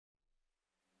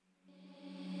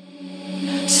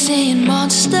seeing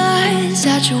monsters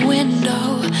out your window.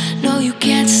 No, you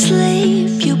can't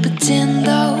sleep, you pretend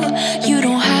though. You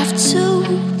don't have to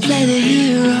play the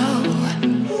hero,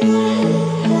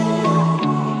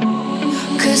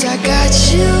 'cause I got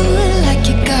you like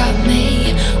you got me.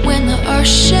 When the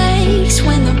earth shakes,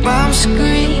 when the bombs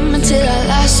scream, until our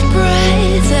last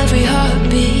breath, every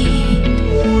heartbeat.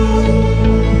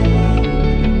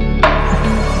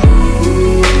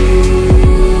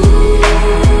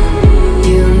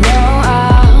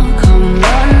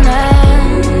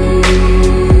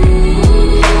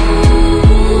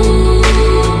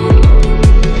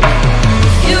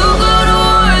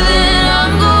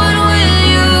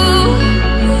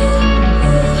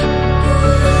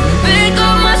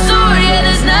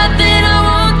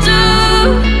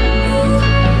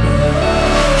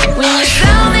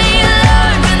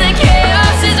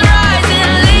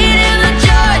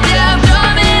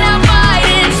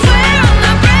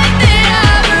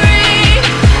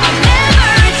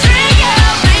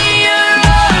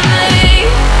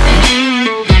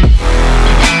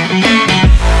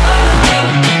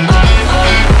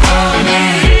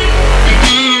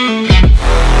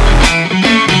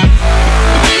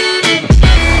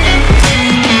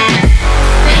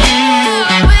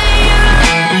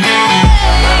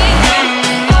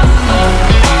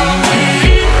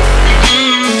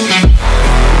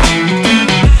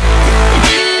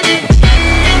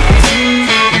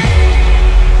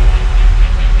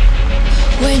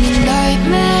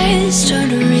 Turn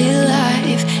to real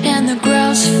life and the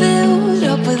ground's filled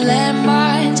up with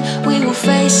landmines. We will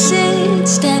face it,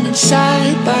 standing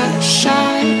side by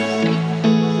side.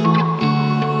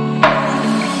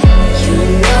 You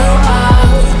know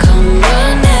I'll come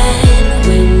running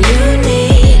when you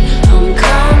need. I'm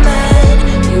coming.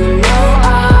 You know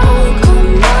I'll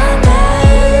come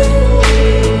running.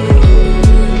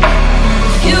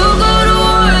 If you go to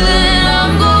war, then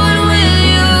I'm going with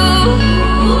you.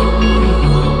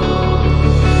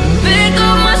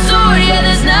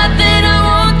 There's nothing I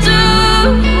won't do.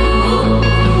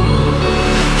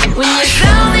 When you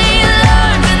sound the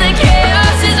alarm and the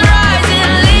chaos is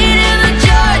rising, leading the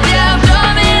charge, yeah, I'm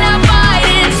coming, I'm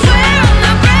fighting. Swear on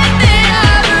the breath that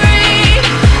I breathe,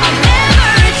 I'll never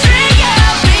retreat, yeah,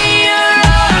 I'll be your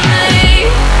army.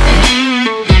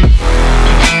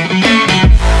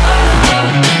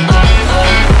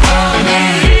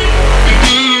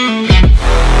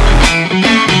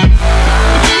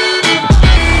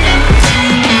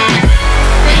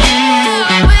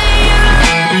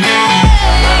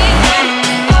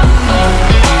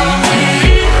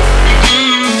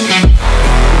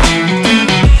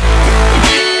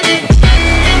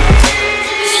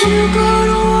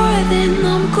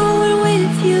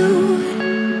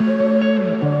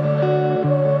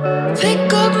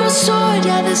 Pick up my sword,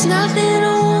 yeah, there's nothing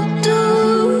I won't do.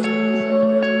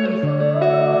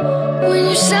 When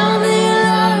you sound the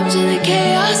alarms and the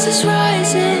chaos is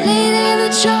rising, leading the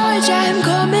charge, I'm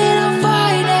going.